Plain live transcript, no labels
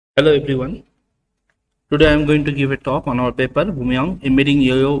Hello everyone. Today I am going to give a talk on our paper Boomeyong, Embedding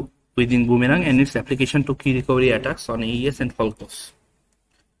Yoyo within Boomerang and its application to key recovery attacks on AES and Falcos.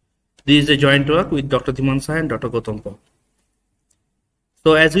 This is a joint work with Dr. Dhiman Saha and Dr. Goutam.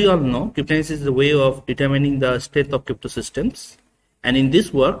 So as we all know, cryptanalysis is a way of determining the strength of crypto systems, and in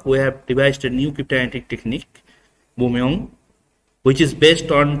this work we have devised a new cryptanalytic technique, Boomeyong, which is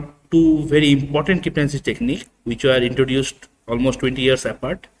based on two very important cryptanalysis techniques which were introduced almost 20 years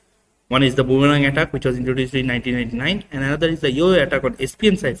apart. One is the Boomerang attack, which was introduced in 1999, and another is the Yoyo attack on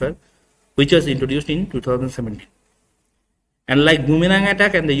SPM cipher, which was introduced in 2017. And like Boomerang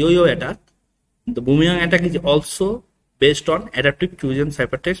attack and the Yoyo attack, the Boomerang attack is also based on adaptive fusion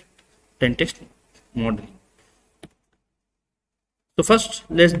ciphertext plaintext modeling. So first,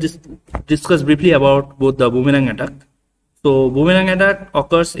 let's discuss briefly about both the Boomerang attack. So Boomerang attack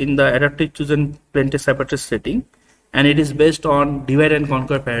occurs in the adaptive fusion plaintext ciphertext setting, and it is based on divide and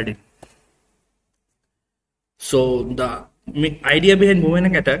conquer paradigm. So the idea behind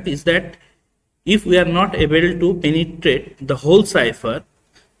Boomerang attack is that if we are not able to penetrate the whole cipher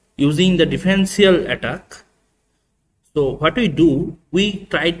using the differential attack, so what we do, we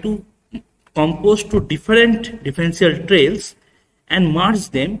try to compose two different differential trails and merge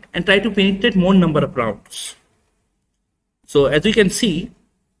them and try to penetrate more number of rounds. So as we can see,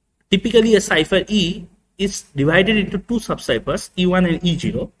 typically a cipher E is divided into two subciphers, E1 and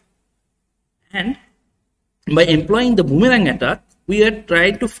E0, and by employing the Boomerang attack, we are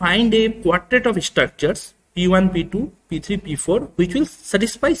trying to find a quartet of structures P1, P2, P3, P4, which will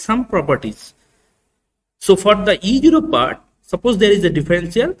satisfy some properties. So for the E0 part, suppose there is a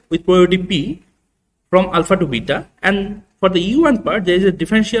differential with probability P from alpha to beta, and for the E1 part, there is a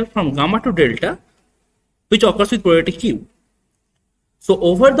differential from gamma to delta, which occurs with probability Q. So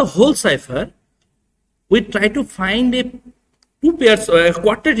over the whole cipher, we try to find a two pairs or a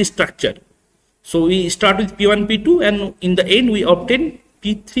quartet structure. So we start with P1, P2, and in the end we obtain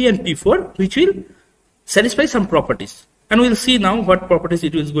P3 and P4, which will satisfy some properties. And we'll see now what properties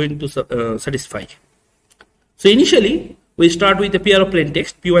it is going to satisfy. So initially, we start with a pair of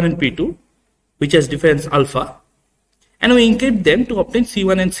plaintext P1 and P2, which has difference alpha, and we encrypt them to obtain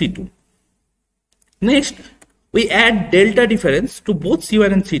C1 and C2. Next, we add delta difference to both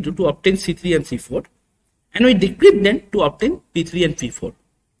C1 and C2 to obtain C3 and C4, and we decrypt them to obtain P3 and P4.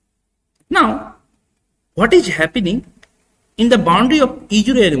 Now, what is happening in the boundary of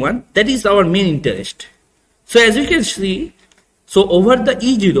E0 and E1, that is our main interest. So as you can see, so over the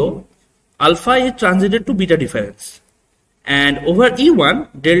E0, alpha is transited to beta difference, and over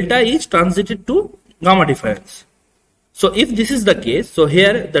E1, delta is transited to gamma difference. So if this is the case, so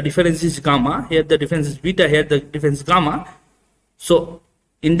here the difference is gamma, here the difference is beta, here the difference is gamma. So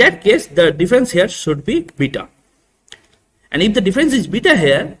in that case, the difference here should be beta. And if the difference is beta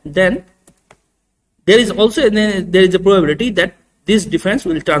here, then there is also a probability that this difference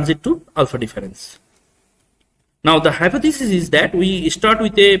will transit to alpha difference. Now the hypothesis is that we start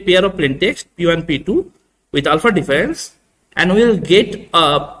with a pair of plaintext P1, P2 with alpha difference, and we will get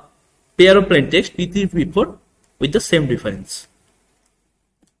a pair of plaintext P3, P4 with the same difference.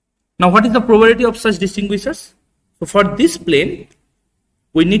 Now what is the probability of such distinguishers? So for this plane,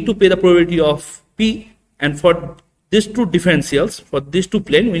 we need to pay the probability of P, and for these two differentials, for these two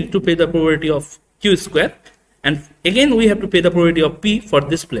planes, we need to pay the probability of Q square, and again we have to pay the probability of P for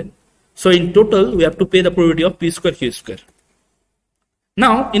this plane. So in total, we have to pay the probability of P square, Q square.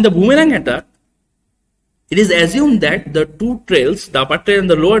 Now in the Boomerang attack, it is assumed that the two trails, the upper trail and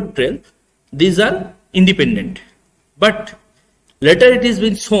the lower trail, these are independent. But later it has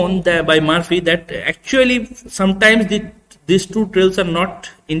been shown that by Murphy that actually sometimes these two trails are not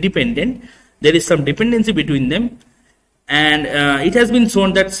independent. There is some dependency between them, and it has been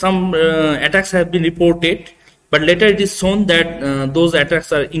shown that some attacks have been reported, but later it is shown that those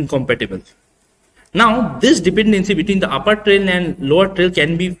attacks are incompatible. Now this dependency between the upper trail and lower trail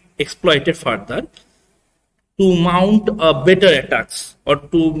can be exploited further to mount better attacks or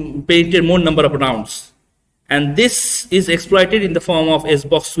to penetrate more number of rounds, and this is exploited in the form of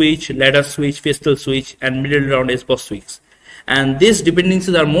S-box switch, ladder switch, Festool switch, and middle round S-box switch, and these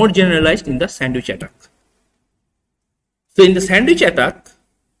dependencies are more generalized in the sandwich attack. So in the sandwich attack,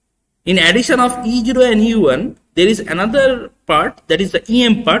 in addition of E0 and E1, there is another part, that is the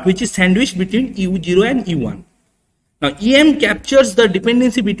EM part, which is sandwiched between E0 and E1. Now EM captures the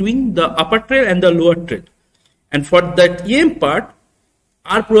dependency between the upper trail and the lower trail, and for that EM part,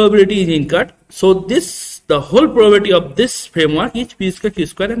 R probability is incurred. So the whole probability of this framework is P square, Q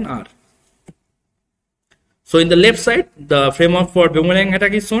square, and R. So in the left side, the framework for Boomerang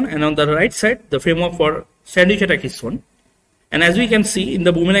attack is shown, and on the right side, the framework for sandwich attack is shown. And as we can see in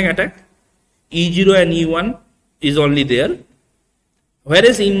the Boomerang attack, E0 and E1 is only there.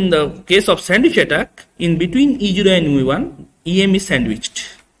 Whereas in the case of sandwich attack, in between E0 and E1, EM is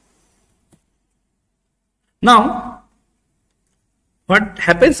sandwiched. Now, what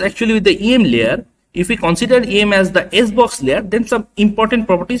happens actually with the EM layer, if we consider EM as the S-box layer, then some important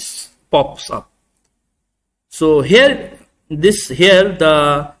properties pops up. So here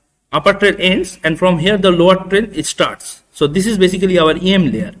the upper trail ends, and from here the lower trail it starts. So this is basically our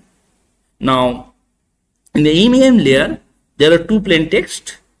EM layer. Now, in the EM layer, there are two plain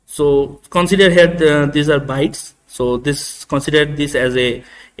text. So consider here these are bytes. So consider this as a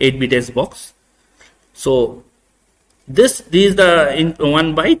 8-bit S-box. So this is the in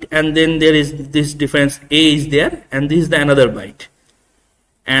 1 byte, and then there is this difference A is there, and this is the another byte.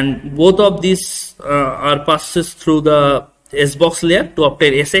 And both of these are passes through the S-box layer to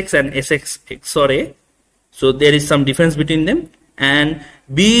obtain SX and SX XOR A. So there is some difference between them, and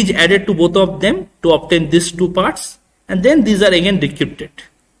B is added to both of them to obtain these two parts, and then these are again decrypted.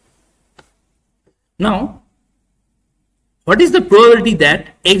 Now, what is the probability that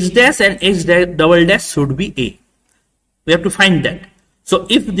X dash and X double dash should be A? We have to find that. So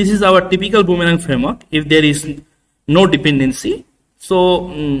if this is our typical Boomerang framework, if there is no dependency,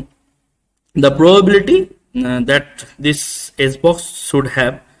 so the probability that this S-box should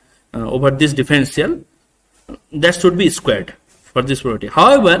have over this differential, that should be squared for this probability.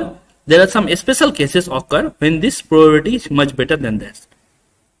 However, there are some special cases occur when this probability is much better than that.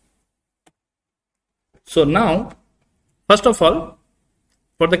 So now, first of all,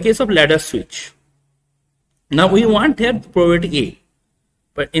 for the case of ladder switch, now we want here the probability A,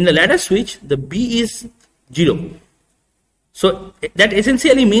 but in the ladder switch the B is 0. So that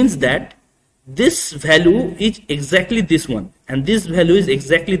essentially means that this value is exactly this one, and this value is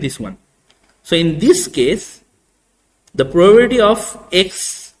exactly this one. So in this case, the probability of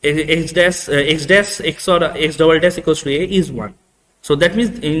X dash XOR X double dash equals to A is 1. So that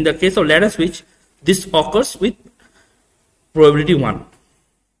means in the case of ladder switch, this occurs with probability 1.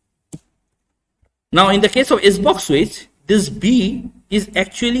 Now in the case of S-box switch, this B is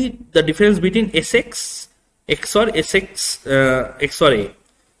actually the difference between SX XOR SX XOR A.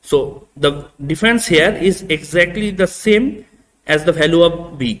 So the difference here is exactly the same as the value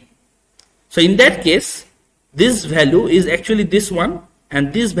of B. So in that case, this value is actually this one,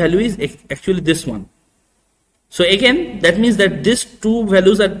 and this value is actually this one. So again, that means that these two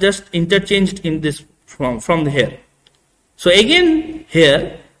values are just interchanged in this from here. So again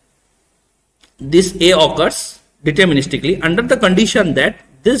here, this A occurs deterministically under the condition that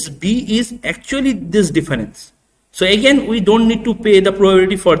this B is actually this difference. So again, we don't need to pay the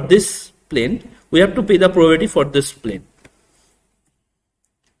probability for this plane, we have to pay the probability for this plane.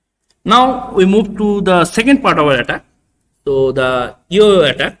 Now we move to the second part of our attack. So the Yoyo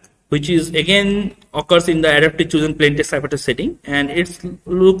attack, which is again occurs in the adaptive chosen plain text ciphertext setting, and it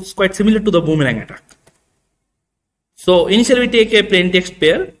looks quite similar to the Boomerang attack. So initially we take a plain text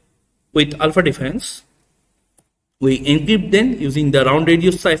pair with alpha difference. We encrypt them using the round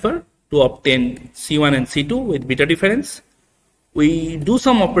radius cipher to obtain C1 and C2 with beta difference. We do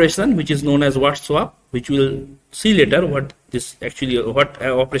some operation which is known as word swap, which we'll see later what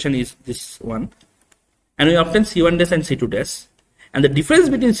operation is this one, and we obtain C1 dash and C2 dash, and the difference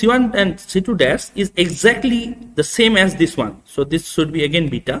between C1 and C2 dash is exactly the same as this one. So this should be again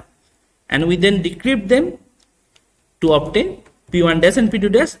beta, and we then decrypt them to obtain P1 dash and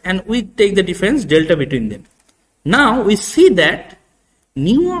P2 dash, and we take the difference delta between them. Now we see that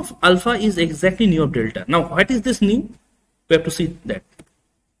nu of alpha is exactly nu of delta. Now what is this nu? We have to see that.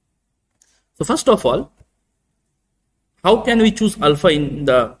 So first of all, how can we choose alpha in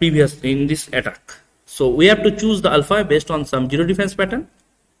this attack? So we have to choose the alpha based on some zero difference pattern,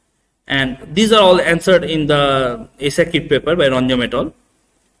 and these are all answered in the ASACIP paper by Ranjam et al.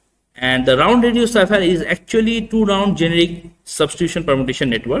 And the round radius cipher is actually two round generic substitution permutation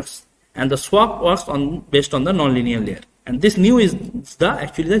networks, and the swap works based on the nonlinear layer, and this nu is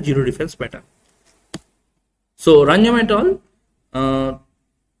actually the zero difference pattern. So Ranjam et al.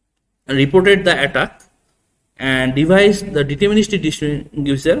 Reported the attack and devised the deterministic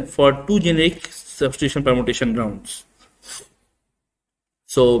distinguisher for two generic substitution permutation rounds.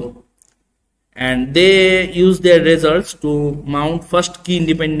 So, and they used their results to mount first key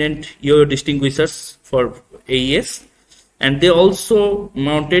independent Yoyo distinguishers for AES, and they also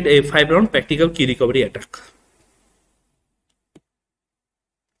mounted a 5-round practical key recovery attack.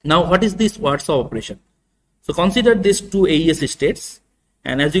 Now what is this word swap operation? So consider these two AES states,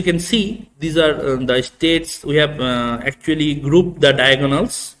 and as you can see, these are the states. We have actually grouped the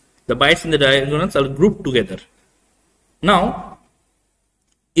diagonals, the bytes in the diagonals are grouped together. Now,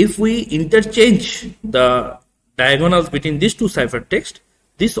 if we interchange the diagonals between these two ciphertext,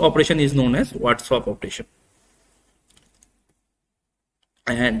 this operation is known as word swap operation.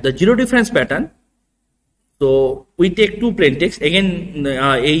 And the zero difference pattern, so we take two plain text. Again,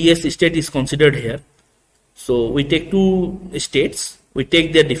 AES state is considered here. So we take two states, we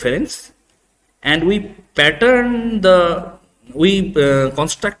take their difference, and we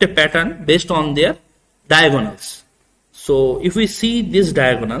construct a pattern based on their diagonals. So if we see this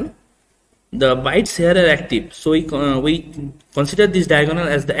diagonal, the bytes here are active, so we consider this diagonal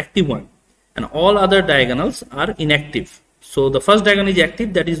as the active one, and all other diagonals are inactive. So the first diagonal is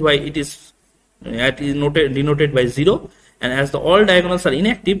active, that is why it is denoted by 0, and as all diagonals are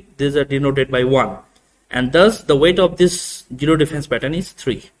inactive, these are denoted by 1, and thus the weight of this zero difference pattern is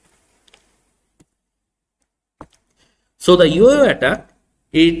 3. So the Yoyo attack,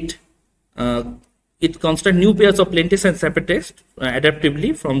 it constructs new pairs of plaintext and ciphertext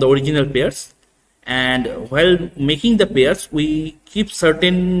adaptively from the original pairs, and while making the pairs, we keep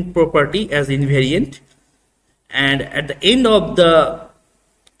certain property as invariant, and at the end of the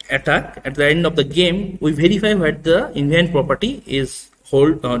attack, at the end of the game, we verify whether the invariant property is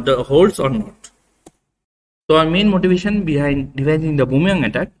holds or not. So our main motivation behind devising the Boomeyong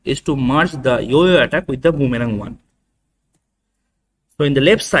attack is to merge the Yoyo attack with the Boomerang one. So in the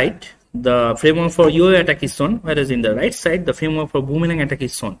left side, the framework for Yoyo attack is shown, whereas in the right side, the framework for Boomerang attack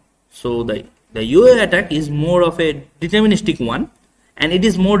is shown. So the Yoyo attack is more of a deterministic one, and it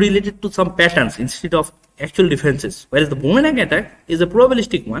is more related to some patterns instead of actual differences, whereas the Boomerang attack is a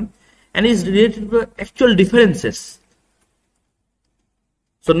probabilistic one and is related to actual differences.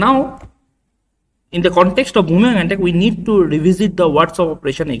 So now, in the context of Boomerang attack, we need to revisit the word swap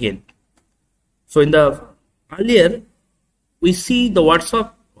operation again. So in the earlier, we see the word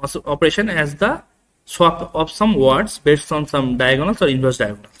swap operation as the swap of some words based on some diagonals or inverse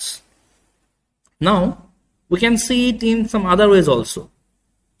diagonals. Now we can see it in some other ways also.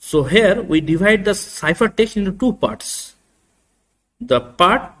 So here we divide the ciphertext into two parts: the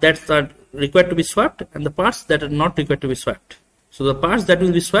part that are required to be swapped and the parts that are not required to be swapped. So the parts that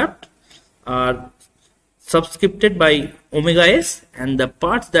will be swapped are subscripted by omega s, and the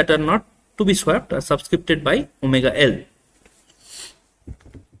parts that are not to be swapped are subscripted by omega l.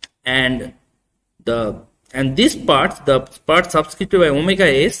 And these parts, the parts subscripted by omega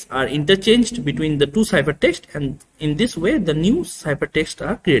s, are interchanged between the two ciphertext, and in this way the new ciphertext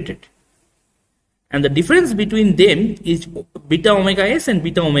are created. And the difference between them is beta omega s and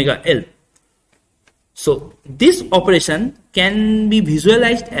beta omega l. So this operation can be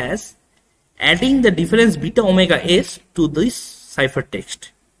visualized as adding the difference beta omega s to this ciphertext,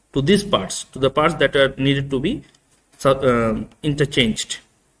 to these parts, to the parts that are needed to be interchanged.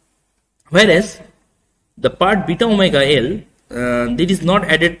 Whereas the part beta omega l, that is not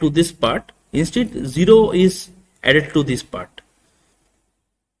added to this part. Instead, 0 is added to this part.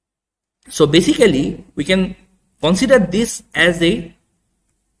 So basically, we can consider this as a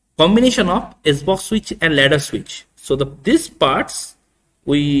combination of S-box switch and ladder switch. So these parts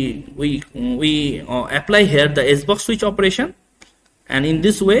we apply here the S-box switch operation, and in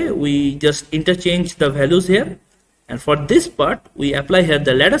this way we just interchange the values here. And for this part, we apply here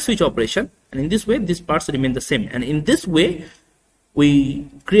the ladder switch operation, and in this way, these parts remain the same. And in this way, we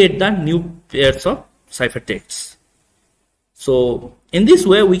create the new pairs of ciphertexts. So in this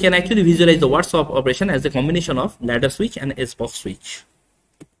way, we can actually visualize the word swap operation as a combination of ladder switch and S-box switch.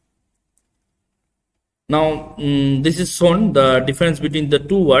 Now, this is shown the difference between the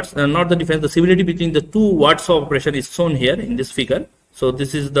two words, not the difference, the similarity between the two word swap operation is shown here in this figure. So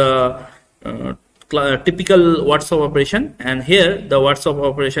this is the typical word swap operation, and here the word swap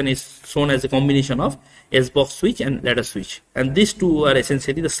operation is shown as a combination of S-box switch and ladder switch, and these two are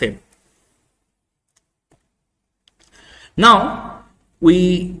essentially the same. Now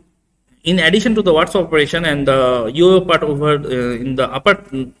we, in addition to the word swap operation and the Yoyo part over in the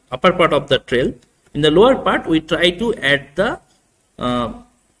upper part of the trail, in the lower part we try to add the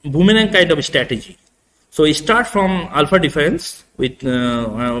Boomerang kind of strategy. So we start from alpha difference with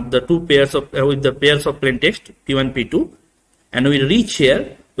the two pairs of with the pairs of plain text P1, P2, and we reach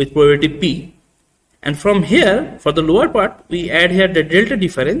here with probability P. And from here, for the lower part, we add here the delta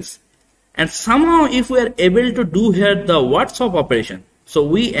difference, and somehow if we are able to do here the word swap operation, so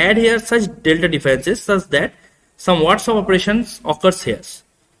we add here such delta differences such that some word swap operations occurs here.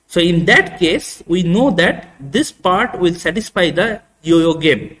 So in that case, we know that this part will satisfy the Yoyo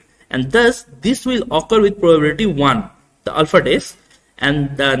game, and thus this will occur with probability 1, the alpha days,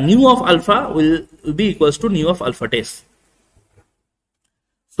 and the nu of alpha will be equals to nu of alpha days.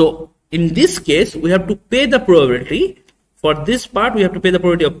 So in this case, we have to pay the probability for this part we have to pay the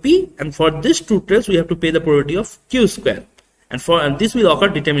probability of P, and for this two trails we have to pay the probability of Q square, and this will occur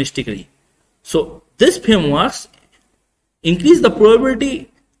deterministically. So this framework increase the probability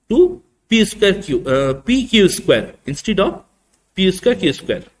to P square Q, PQ square instead of P square Q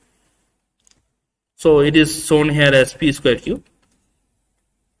square. So it is shown here as P square Q.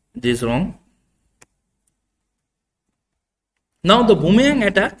 This is wrong. Now the Boomeyong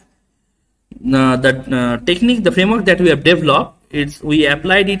attack, the technique, the framework that we have developed, we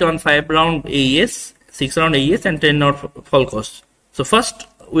applied it on 5 round AES, 6 round AES, and 10 round fall cost. So first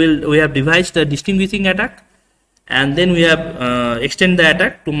we have devised a distinguishing attack, and then we have extend the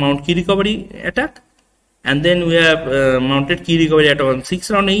attack to mount key recovery attack, and then we have mounted key recovery attack on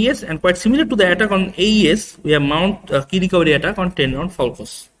 6 round AES, and quite similar to the attack on AES, we have mount key recovery attack on 10 round fall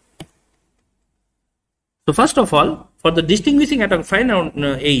cost. So first of all, for the distinguishing attack 5 round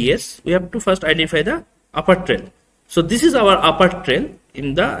AES, we have to first identify the upper trail. So this is our upper trail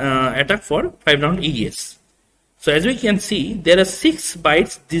in the attack for 5 round AES. So as we can see, there are 6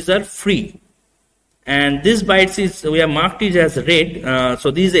 bytes. These are free, and this bytes is, we have marked it as red. So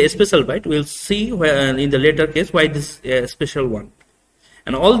this is a special byte. We'll see where, in the later case, why this special one.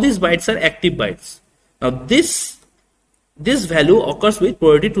 And all these bytes are active bytes. Now this value occurs with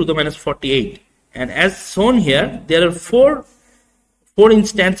probability 2 to the minus 48. And as shown here, there are four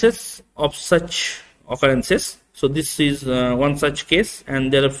instances of such occurrences. So this is one such case,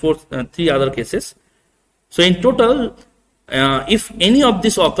 and there are 3 other cases. So in total, if any of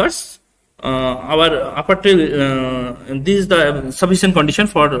this occurs, our upper trail, this is the sufficient condition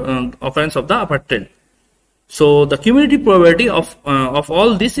for occurrence of the upper trail. So the cumulative probability of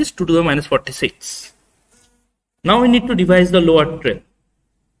all this is 2 to the minus 46. Now we need to devise the lower trail.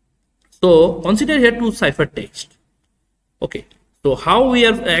 So consider here 2 ciphertext. Okay, so how we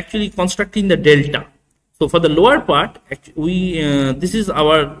are actually constructing the delta? So for the lower part, this is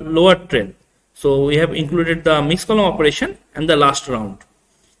our lower trail. So we have included the mixed column operation and the last round.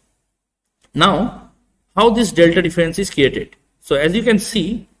 Now, how this delta difference is created? So as you can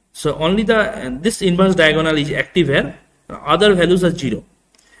see, so only this inverse diagonal is active here. Other values are 0.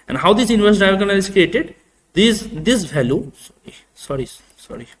 And how this inverse diagonal is created? This value. Sorry.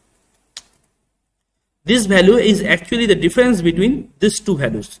 This value is actually the difference between these two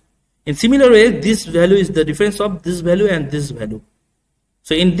values. In similar way, this value is the difference of this value and this value.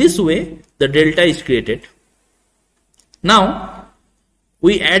 So in this way, the delta is created. Now,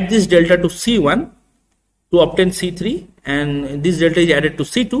 we add this delta to C1 to obtain C3, and this delta is added to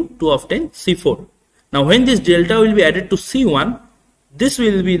C2 to obtain C4. Now, when this delta will be added to C1, this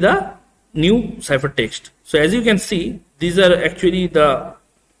will be the new ciphertext. So as you can see, these are actually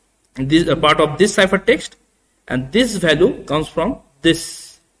this part of this ciphertext, and this value comes from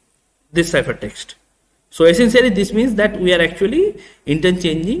this ciphertext. So essentially this means that we are actually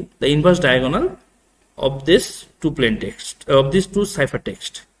interchanging the inverse diagonal of this two plain text, of these two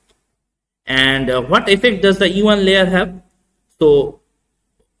ciphertext. And what effect does the E1 layer have? So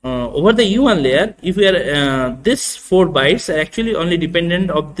over the E1 layer, if we are this 4 bytes are actually only dependent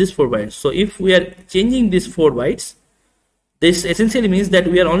of this 4 bytes. So if we are changing these 4 bytes, this essentially means that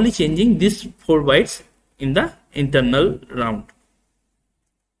we are only changing these 4 bytes in the internal round.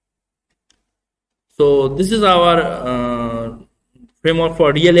 So this is our framework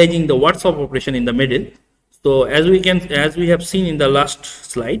for realizing the words of operation in the middle. So as we have seen in the last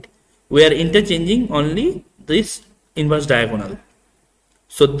slide, we are interchanging only this inverse diagonal.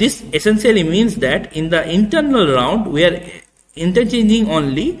 So this essentially means that in the internal round, we are interchanging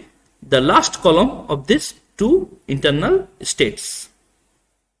only the last column of these two internal states.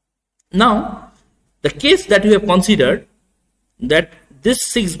 Now, the case that we have considered, that this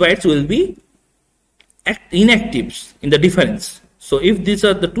 6 bytes will be inactives in the difference. So if these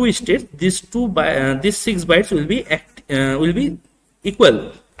are the two states, these 6 bytes will be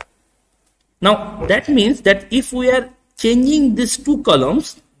equal. Now that means that if we are changing these two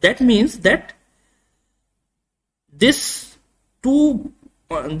columns, that means that these two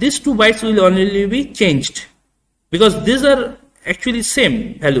bytes will only be changed, because these are actually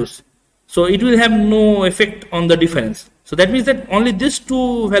same values. So it will have no effect on the difference. So that means that only these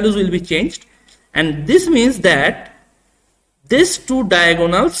two values will be changed, and this means that these two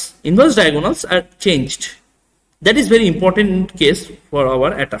diagonals, inverse diagonals, are changed. That is very important case for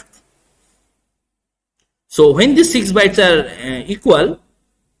our attack. So when these 6 bytes are equal,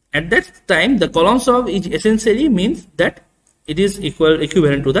 at that time the column swap is essentially means that it is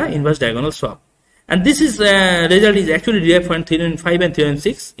equivalent to the inverse diagonal swap. And this is result is actually derived from theorem 5 and theorem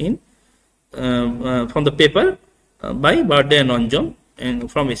 6 in from the paper by Barde and Onjom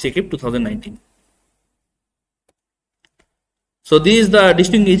from ACCrypt 2019. So this is the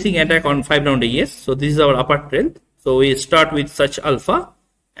distinguishing attack on 5-round AES. So this is our upper trail. So we start with such alpha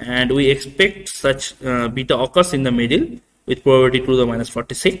and we expect such beta occurs in the middle with probability to the minus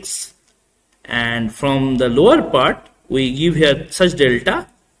 46. And from the lower part, we give here such delta.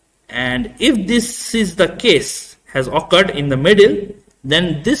 And if this is the case has occurred in the middle,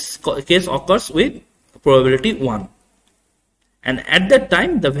 then this case occurs with probability 1. And at that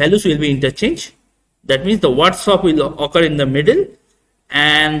time, the values will be interchanged. That means the word swap will occur in the middle,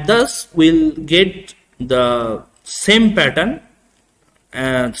 and thus we'll get the same pattern,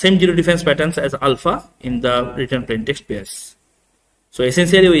 same zero difference patterns as alpha in the return plain text pairs. So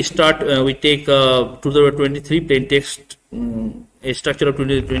essentially, we start, we take 2023 plain text, a structure of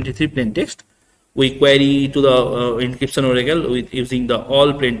 2023 plain text. We query to the encryption oracle with using the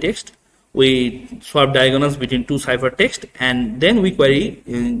all plain text. We swap diagonals between two ciphertext, and then we query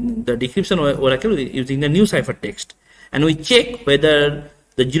the decryption oracle using the new ciphertext, and we check whether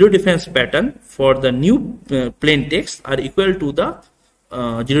the zero difference pattern for the new plain text are equal to the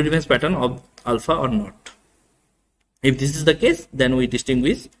zero difference pattern of alpha or not. If this is the case, then we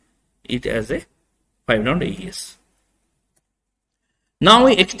distinguish it as a 5-round AES. Now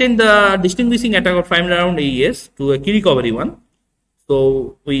we extend the distinguishing attack of 5-round AES to a key recovery one.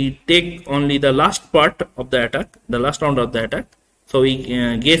 So we take only the last part of the attack, the last round of the attack. So we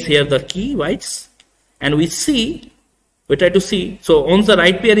guess here the key bytes, and we try to see. So once the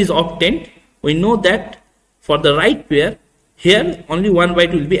right pair is obtained, we know that for the right pair, here only one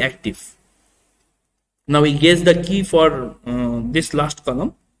byte will be active. Now we guess the key for this last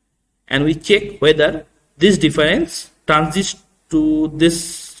column, and we check whether this difference transits to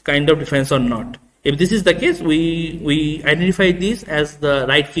this kind of difference or not. If this is the case, we identify this as the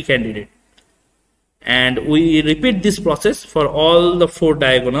right key candidate, and we repeat this process for all the 4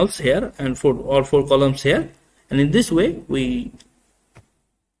 diagonals here and for all 4 columns here, and in this way we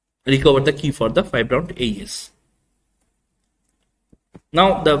recover the key for the 5-round AES.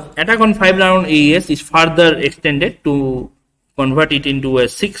 Now the attack on 5-round AES is further extended to convert it into a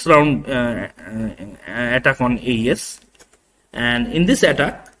 6-round attack on AES, and in this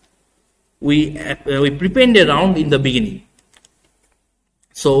attack we prepend a round in the beginning.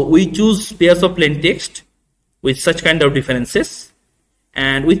 So we choose pairs of plain text with such kind of differences,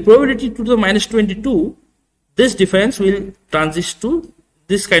 and with probability to the minus 22, this difference will transit to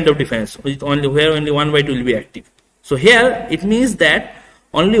this kind of difference with where only one byte will be active. So here it means that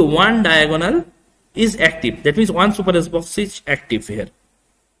only one diagonal is active. That means one super box is active here.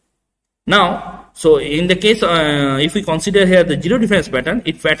 Now, so in the case, if we consider here the zero difference pattern,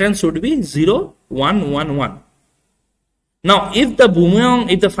 its pattern should be 0, 1, 1, 1. Now, if the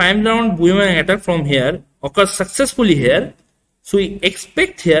 5-round Boomerang attack from here occurs successfully here, so we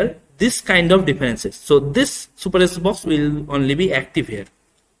expect here this kind of differences. So this super box will only be active here.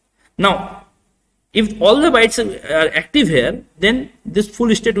 Now, if all the bytes are active here, then this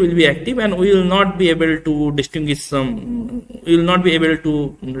full state will be active, and we will not be able to distinguish we will not be able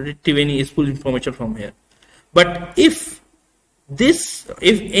to retrieve any useful information from here. But if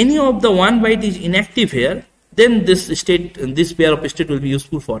any of the one byte is inactive here, then this pair of state will be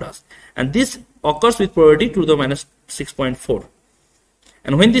useful for us. And this occurs with probability to the minus 6.4.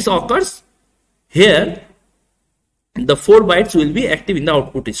 And when this occurs, here the 4 bytes will be active in the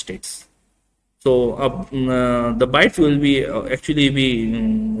output states. So the bytes will be actually be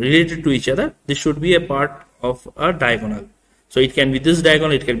related to each other. This should be a part of a diagonal. So it can be this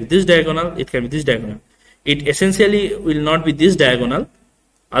diagonal, it can be this diagonal, it can be this diagonal. It essentially will not be this diagonal.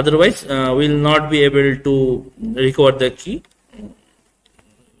 Otherwise, we will not be able to recover the key.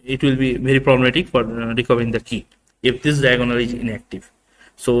 It will be very problematic for recovering the key if this diagonal is inactive.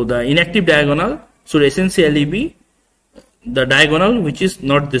 So the inactive diagonal should essentially be the diagonal which is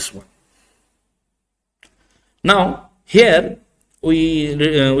not this one. Now here we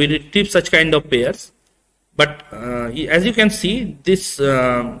retrieve such kind of pairs, but as you can see, this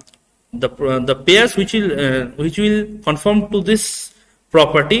the pairs which will conform to this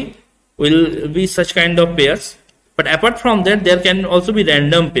property will be such kind of pairs. But apart from that, there can also be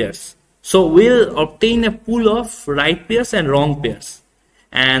random pairs. So we'll obtain a pool of right pairs and wrong pairs,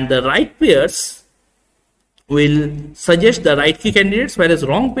 and the right pairs will suggest the right key candidates, whereas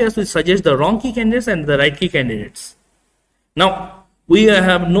wrong pairs will suggest the wrong key candidates and the right key candidates. Now, we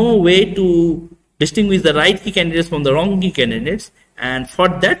have no way to distinguish the right key candidates from the wrong key candidates, and for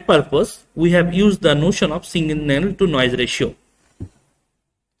that purpose, we have used the notion of signal to noise ratio.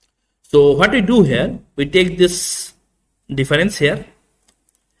 So what we do here, we take this difference here,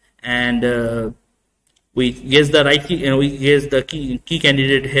 and we guess the right key, we guess the key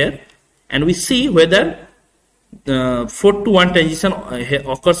candidate here, and we see whether 4 to 1 transition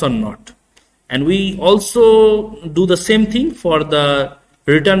occurs or not. And we also do the same thing for the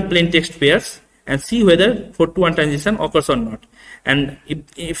return plain text pairs and see whether 4 to 1 transition occurs or not. And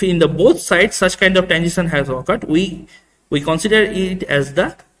if in the both sides such kind of transition has occurred, we consider it as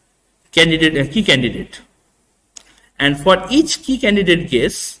the candidate key candidate. And for each key candidate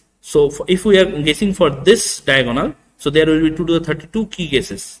guess, so if we are guessing for this diagonal, so there will be 2 to the 32 key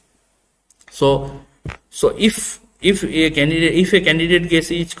guesses. So if a candidate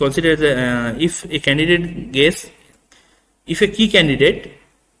guess is considered if a key candidate,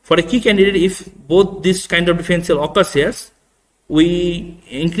 for a key candidate, if both this kind of differential occurs here, we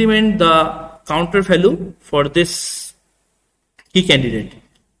increment the counter value for this key candidate,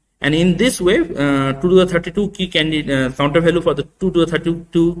 and in this way 2 to the 32 key candidate counter value for the 2 to the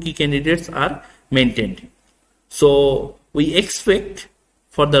 32 key candidates are maintained. So we expect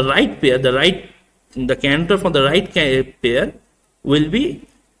for the right pair, the counter for the right pair will be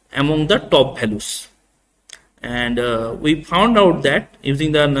among the top values. And we found out that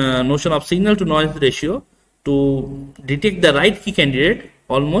using the notion of signal to noise ratio, to detect the right key candidate,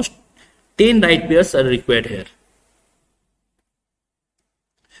 almost 10 right pairs are required here.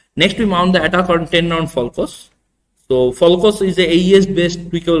 Next, we mount the attack on 10 round Falcos. So Falcos is a AES based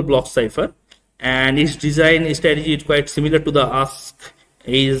tweakable block cipher, and its design strategy is quite similar to the ASC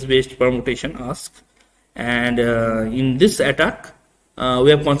AES based permutation ASC. And in this attack, we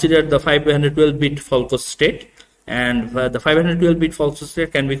have considered the 512-bit Falcos state, and the 512-bit Falcos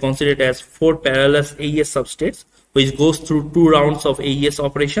state can be considered as 4 parallel AES substates, which goes through 2 rounds of AES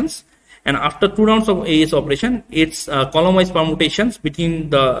operations. And after 2 rounds of AES operation, its column-wise permutations between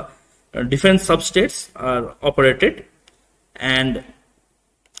the different substates are operated. And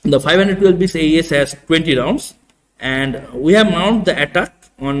the 512-bit AES has 20 rounds, and we have mounted the attack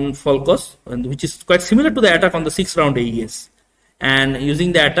on Falcos, which is quite similar to the attack on the 6-round AES. And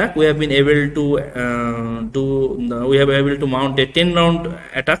using the attack, we have been able to mount a 10-round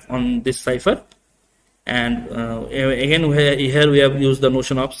attack on this cipher. And again, here we have used the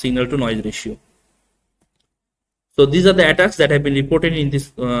notion of signal to noise ratio. So these are the attacks that have been reported in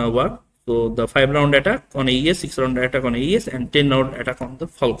this work. So the 5-round attack on AES, 6-round attack on AES, and 10-round attack on the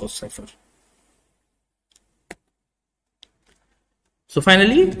Falcos cipher. So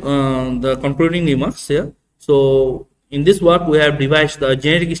finally, the concluding remarks here. So in this work, we have devised the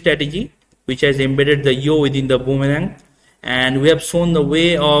generic strategy which has embedded the Yoyo within the Boomerang, and we have shown the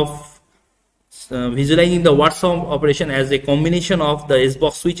way of visualizing the Watson operation as a combination of the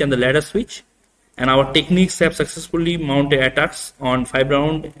S-box switch and the ladder switch. And our techniques have successfully mounted attacks on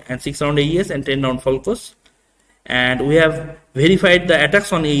 5-round and 6-round AES and 10-round Falcos. And we have verified the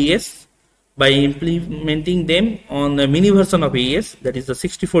attacks on AES by implementing them on the mini version of AES, that is the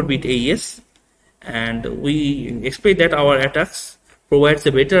 64-bit AES. And we expect that our attacks provides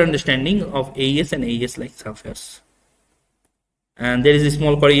a better understanding of AES and AES-like affairs. And there is a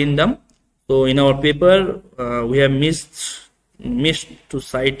small corrigendum. So in our paper, we have missed to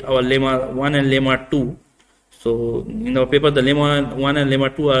cite our lemma 1 and lemma 2. So in our paper, the lemma 1 and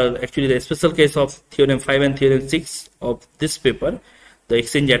lemma 2 are actually the special case of theorem 5 and theorem 6 of this paper, the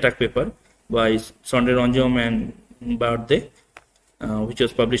exchange attack paper by Sondre Ranjom and Barde, which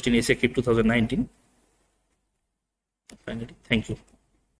was published in Encryption 2019. Finally, thank you.